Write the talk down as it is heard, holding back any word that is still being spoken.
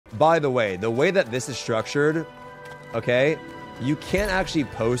by the way that this is structured, okay, you can't actually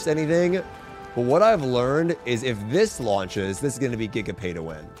post anything. But what I've learned is if this launches, this is going to be Giga Pay to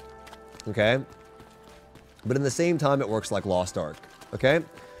Win. Okay? But in the same time, it works like Lost Ark. Okay?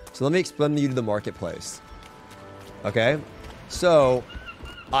 So let me explain to you the marketplace. Okay? So,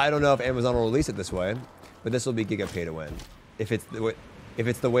 I don't know if Amazon will release it this way, but this will be Giga Pay to Win. If it's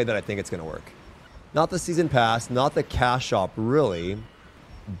the way that I think it's going to work. Not the season pass, not the cash shop, really.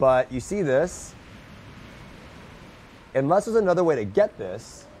 But you see this. Unless there's another way to get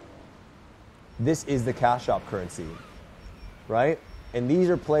this, this is the cash shop currency, right? And these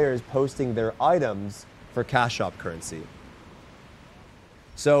are players posting their items for cash shop currency.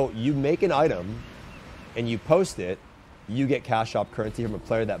 So you make an item and you post it, you get cash shop currency from a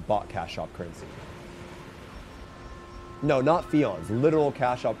player that bought cash shop currency. No, not fions, literal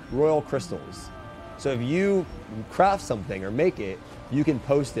cash shop, royal crystals. So if you craft something or make it, you can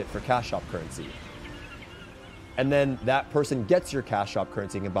post it for cash shop currency. And then that person gets your cash shop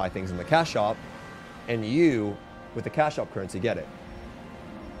currency and can buy things in the cash shop, and you, with the cash shop currency, get it.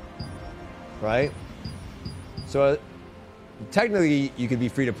 Right? So technically, you could be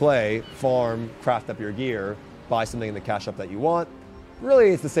free to play, farm, craft up your gear, buy something in the cash shop that you want. Really,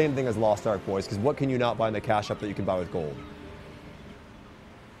 it's the same thing as Lost Ark, boys, because what can you not buy in the cash shop that you can buy with gold?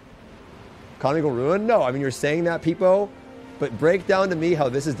 Conical Ruin? No, I mean, you're saying that, Peepo, but break down to me how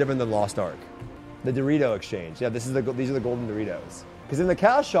this is different than Lost Ark. The Dorito exchange. Yeah, these are the golden Doritos. Because in the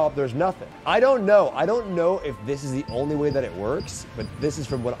cash shop, there's nothing. I don't know. I don't know if this is the only way that it works, but this is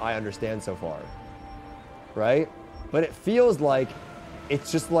from what I understand so far. Right? But it feels like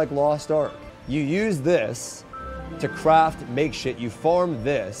it's just like Lost Ark. You use this to craft, make shit. You farm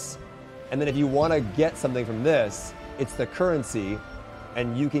this. And then if you want to get something from this, it's the currency.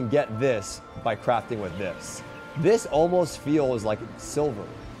 And you can get this by crafting with this. This almost feels like silver.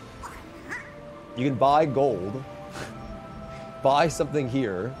 You can buy gold, buy something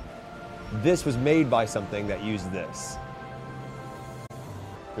here. This was made by something that used this.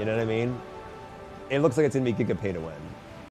 You know what I mean? It looks like it's gonna be Giga Pay to Win.